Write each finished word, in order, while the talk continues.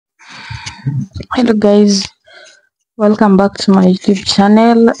Hello guys, welcome back to my YouTube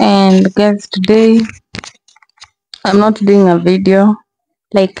channel. And guys, today I'm not doing a video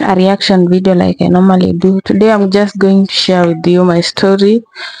like a reaction video like I normally do. Today I'm just going to share with you my story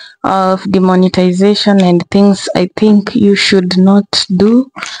of demonetization and things I think you should not do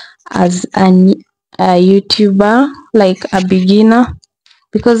as a YouTuber, like a beginner,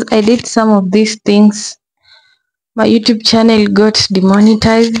 because I did some of these things. My YouTube channel got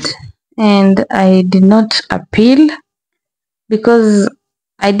demonetized and I did not appeal because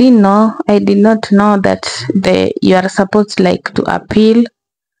I did not know that you are supposed like to appeal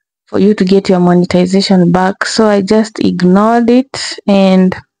for you to get your monetization back. So I just ignored it,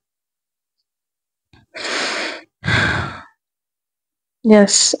 and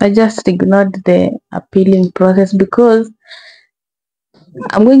yes, I just ignored the appealing process because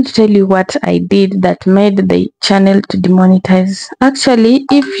I'm going to tell you what I did that made the channel to demonetize. Actually,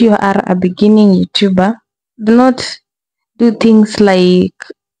 if you are a beginning YouTuber, do not do things like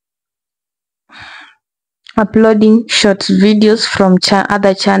uploading short videos from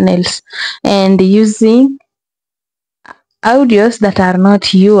other channels and using audios that are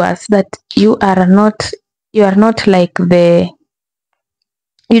not yours, that you are not like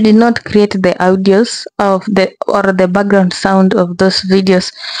you did not create the audios of the background sound of those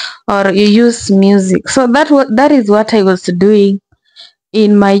videos, or you use music. So that is what I was doing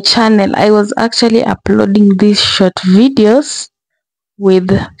in my channel. I was actually uploading these short videos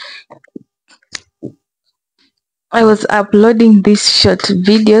with I was uploading these short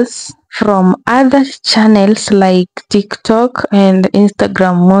videos from other channels like TikTok and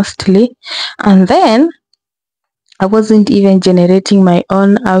Instagram mostly, and then I wasn't even generating my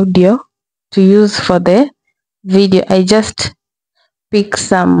own audio to use for the video. I just pick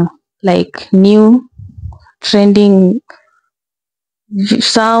some like new trending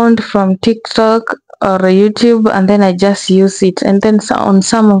sound from TikTok or YouTube, and then I just use it. And then on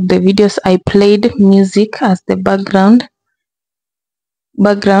some of the videos I played music as the background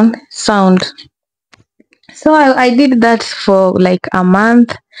sound. So I did that for like a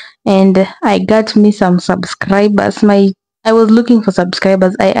month, and I got me some subscribers. I was looking for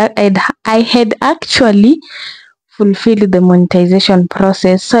subscribers. I had actually fulfilled the monetization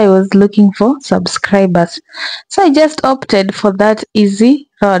process, so I was looking for subscribers. So I just opted for that easy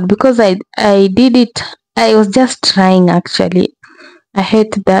road because I did it. I was just trying actually. I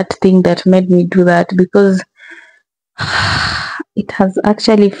hate that thing that made me do that because it has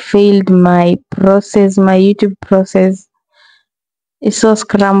actually failed my process. My YouTube process is so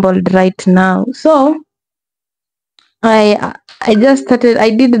scrambled right now. So I just started. I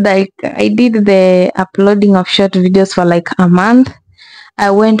did the uploading of short videos for like a month.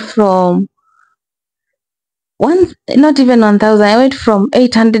 I went from not even 1,000. I went from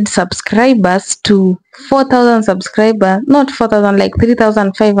 800 subscribers to 4,000 subscribers. Not 4,000, like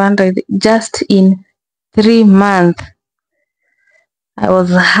 3,500 just in 3 months. I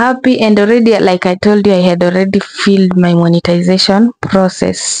was happy, and already, like I told you, I had already filled my monetization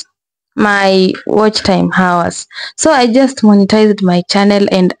process, my watch time hours. So I just monetized my channel,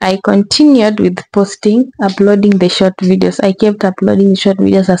 and I continued with uploading the short videos. I kept uploading short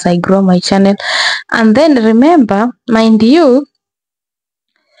videos as I grow my channel. And then remember, mind you,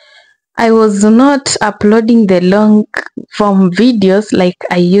 I was not uploading the long form videos like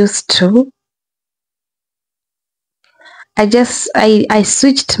I used to. I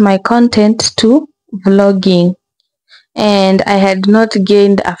switched my content to vlogging, and I had not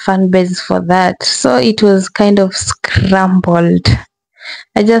gained a fan base for that, so it was kind of scrambled.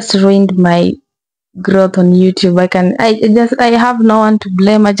 I just ruined my growth on YouTube. I have no one to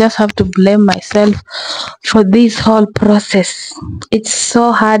blame. I just have to blame myself for this whole process. It's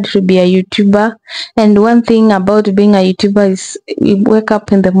so hard to be a YouTuber, and one thing about being a YouTuber is you wake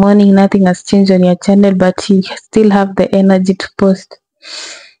up in the morning, nothing has changed on your channel, but you still have the energy to post,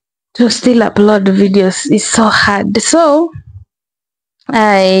 to still upload videos. Is so hard. So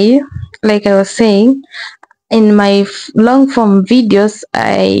like I was saying, in my long form videos,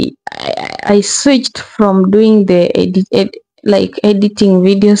 I switched from doing the editing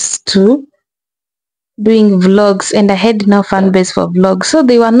videos to doing vlogs, and I had no fan base for vlogs, so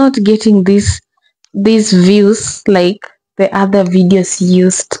they were not getting these views like the other videos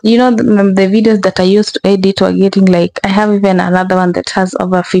used. You know, the videos that I used to edit were getting like, I have even another one that has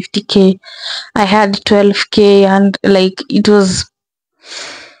over 50k. I had 12k, and like it was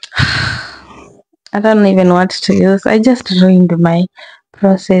I don't even know what to use. I just ruined my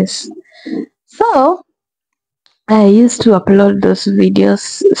process. So I used to upload those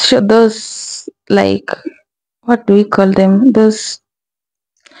videos, those like, what do we call them? Those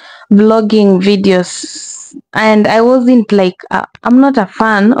vlogging videos, and I wasn't like I'm not a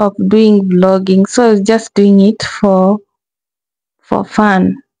fan of doing vlogging, so I was just doing it for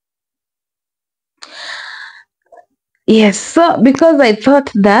fun. Yes, so because I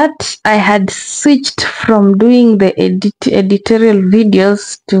thought that I had switched from doing the editorial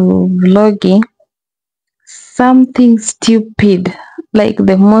videos to vlogging, something stupid, like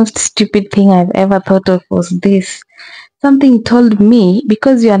the most stupid thing I've ever thought of was this. Something told me,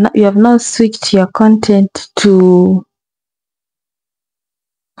 because you have now switched your content to,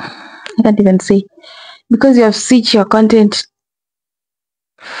 I can't even say, because you have switched your content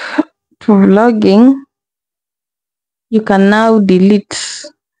to vlogging, you can now delete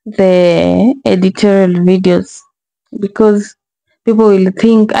the editorial videos, because people will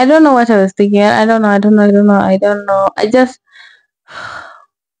think, I don't know what I was thinking. I don't know. I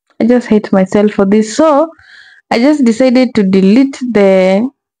just hate myself for this. So I just decided to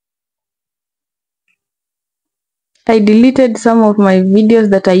I deleted some of my videos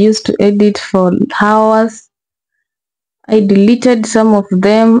that I used to edit for hours. I deleted some of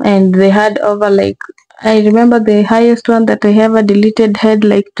them, and they had over, like, I remember the highest one that I ever deleted had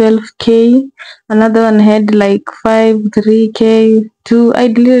like 12K. Another one had like 3K. I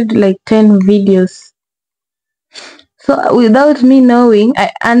deleted like 10 videos. So without me knowing,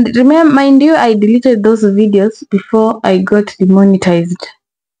 and remember, mind you, I deleted those videos before I got demonetized.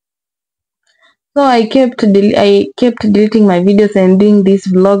 So I kept deleting my videos and doing these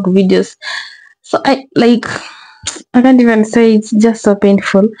vlog videos. So I can't even say, it's just so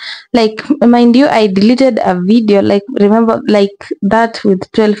painful. Like, mind you, I deleted a video, like, remember, like that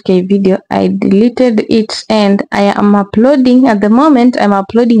with 12K video, I deleted it, and I am uploading, at the moment, I'm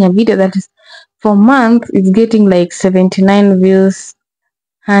uploading a video that is, for month, it's getting like 79 views,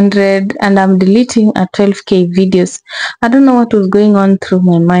 100, and I'm deleting a 12K videos. I don't know what was going on through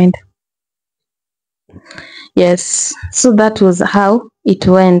my mind. Yes, so that was how it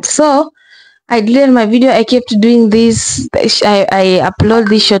went. So I deleted my video. I kept doing this. I upload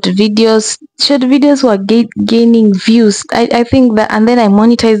these short videos. Short videos were gaining views. I think that, and then I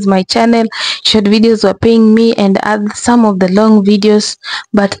monetized my channel. Short videos were paying me, and some of the long videos,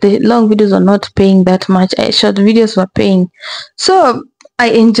 but the long videos were not paying that much. Short videos were paying. So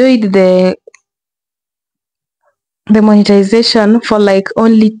I enjoyed the monetization for like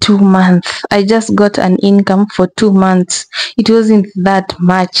only 2 months. I just got an income for 2 months. It wasn't that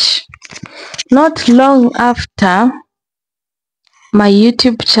much. Not long after, my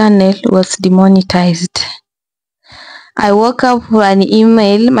YouTube channel was demonetized. I woke up with an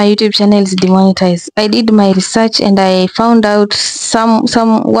email, my YouTube channel is demonetized. I did my research, and I found out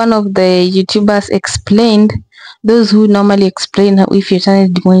one of the YouTubers explained, those who normally explain how, if your channel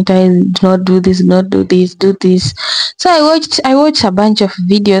is demonetized, do not do this, do not do this, do this. So I watched a bunch of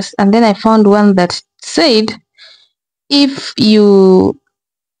videos, and then I found one that said, if you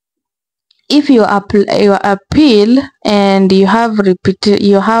appeal and you have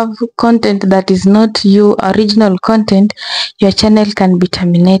content that is not your original content, your channel can be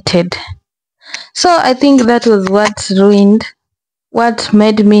terminated. So I think that was what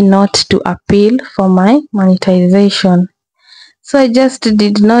made me not to appeal for my monetization. So I just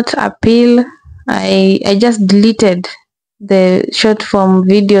did not appeal. I just deleted the short form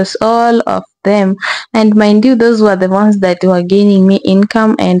videos, all of them, and mind you, those were the ones that were gaining me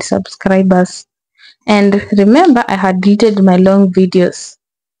income and subscribers. And remember, I had deleted my long videos.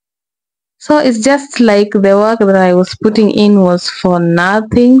 So it's just like the work that I was putting in was for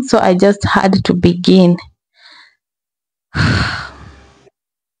nothing, so I just had to begin.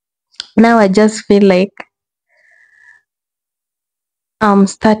 Now I just feel like I'm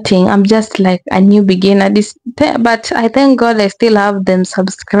just like a new beginner. But I thank God I still have them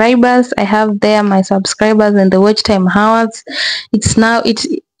subscribers. I have there my subscribers and the watch time hours.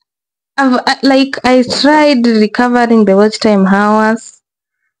 I tried recovering the watch time hours,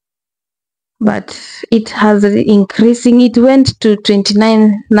 but it has increasing. It went to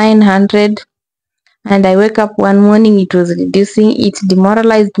 29,900, and I wake up one morning, it was reducing. It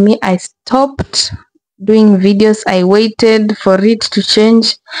demoralized me. I stopped doing videos. I waited for it to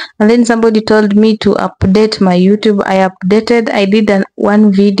change, and then somebody told me to update my YouTube. I updated. I did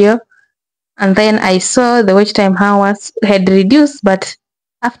one video, and then I saw the watch time hours had reduced, but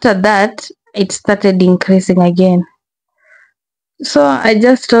after that it started increasing again. So I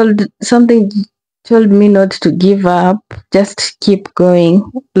just something told me not to give up, just keep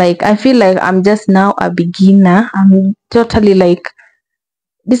going. Like, I feel like I'm just now a beginner. I'm totally like,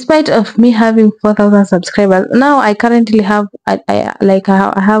 despite of me having 4,000 subscribers, now I currently have I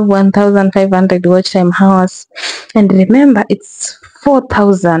have 1,500 watch time hours, and remember, it's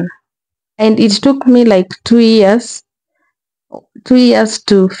 4,000. and it took me like 2 years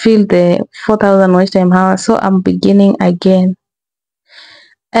to fill the 4,000 watch time hours. So I'm beginning again.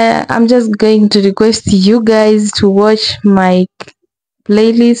 I'm just going to request you guys to watch my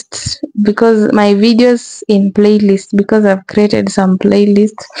playlist, because my videos in playlist, because I've created some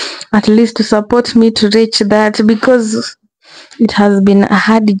playlists, at least to support me to reach that, because it has been a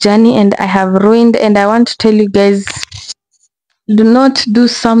hard journey and I have ruined. And I want to tell you guys, do not do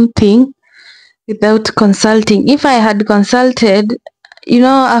something without consulting. If I had consulted,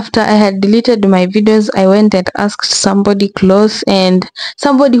 after I had deleted my videos, I went and asked somebody close, and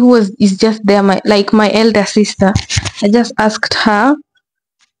somebody who is just there, my elder sister. I just asked her,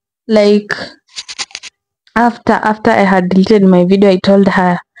 like, after I had deleted my video, I told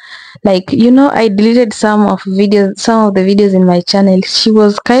her, like, I deleted some of the videos in my channel. She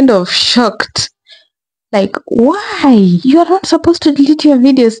was kind of shocked. Like, why? You are not supposed to delete your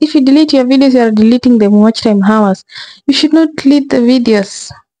videos. If you delete your videos, you are deleting the watch time hours. You should not delete the videos.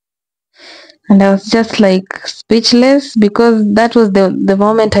 And I was just like speechless, because that was the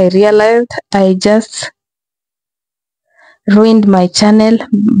moment I realized I just ruined my channel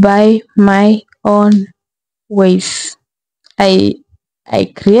by my own ways. I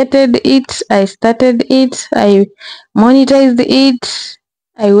created it, I started it, I monetized it,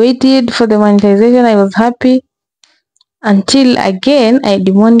 I waited for the monetization, I was happy, until again I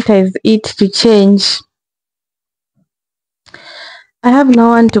demonetized it to change. I have no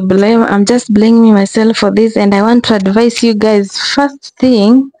one to blame. I'm just blaming myself for this, and I want to advise you guys. First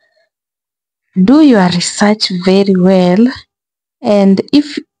thing, do your research very well, and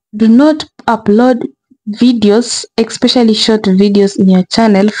if do not upload videos, especially short videos, in your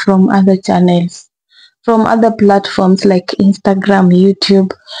channel from other channels, from other platforms like Instagram,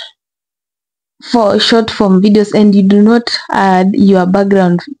 YouTube, for short form videos, and you do not add your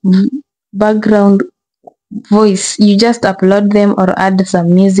background voice. You just upload them or add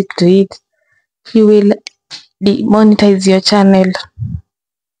some music to it. You will demonetize your channel.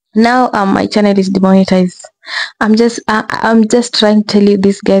 Now my channel is demonetized. I'm just trying to tell you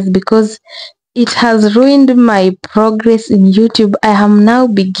this, guys, because it has ruined my progress in YouTube. I am now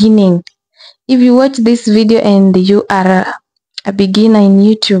beginning. If you watch this video and you are a beginner in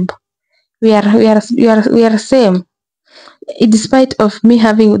YouTube, we are same. Despite of me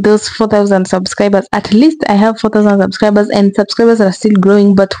having those 4,000 subscribers, at least I have 4,000 subscribers, and subscribers are still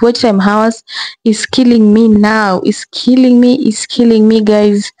growing, but watch time hours is killing me now. It's killing me,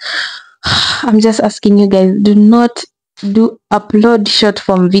 guys. I'm just asking you guys, do not upload short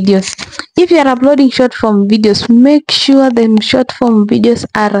form videos. If you are uploading short form videos, make sure them short form videos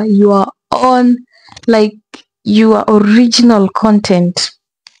are your own, like your original content.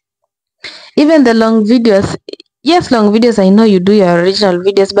 Even the long videos, yes, long videos, I know you do your original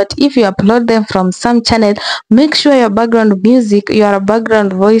videos, but if you upload them from some channel, make sure your background music, your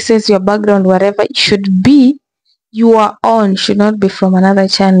background voices, your background whatever should be your own, should not be from another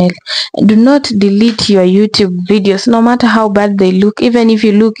channel. And do not delete your YouTube videos, no matter how bad they look. Even if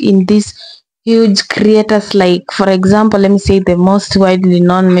you look in these huge creators, like, for example, let me say the most widely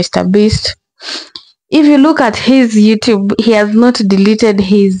known Mr. Beast. If you look at his YouTube, he has not deleted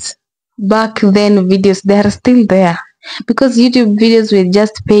his back then videos. They are still there, because YouTube videos will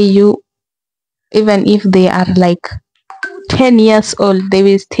just pay you. Even if they are like 10 years old, they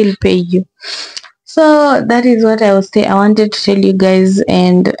will still pay you. So that is what I wanted to tell you guys.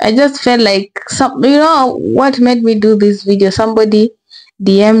 And I just felt like, what made me do this video, somebody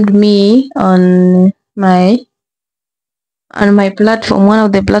DM'd me on my platform, one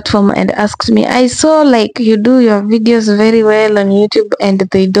of the platform, and asked me, I saw like you do your videos very well on YouTube, and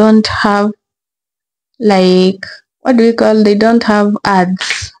they don't have, like, they don't have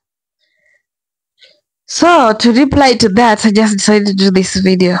ads. So to reply to that, I just decided to do this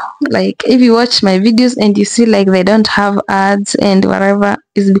video. Like, if you watch my videos and you see like they don't have ads and whatever,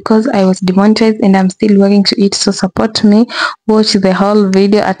 is because I was demonetized and I'm still working to it. So support me, watch the whole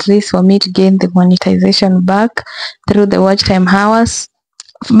video, at least for me to gain the monetization back through the watch time hours.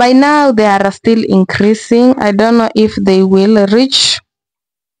 By now they are still increasing. I don't know if they will reach.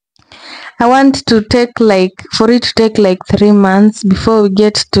 I want to take for it to take like 3 months before we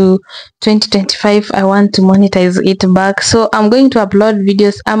get to 2025. I want to monetize it back. So I'm going to upload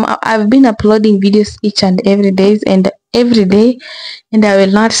videos. I've been uploading videos each and every day, and I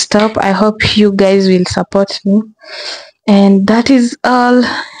will not stop. I hope you guys will support me. And that is all.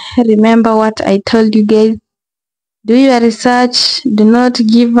 Remember what I told you guys. Do your research. Do not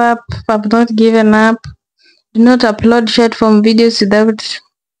give up. I've not given up. Do not upload short form videos without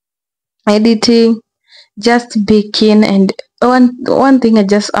editing. Just be keen and one thing I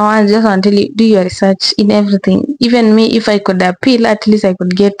just want to tell you: do your research in everything. Even me, if I could appeal, at least I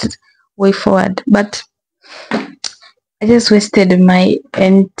could get way forward. But I just wasted my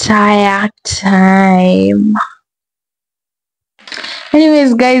entire time.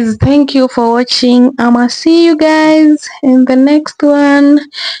 Anyways, guys, thank you for watching. I'ma see you guys in the next one.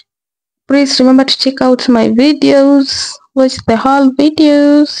 Please remember to check out my videos. Watch the whole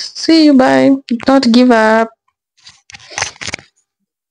videos. See you. Bye. Don't give up.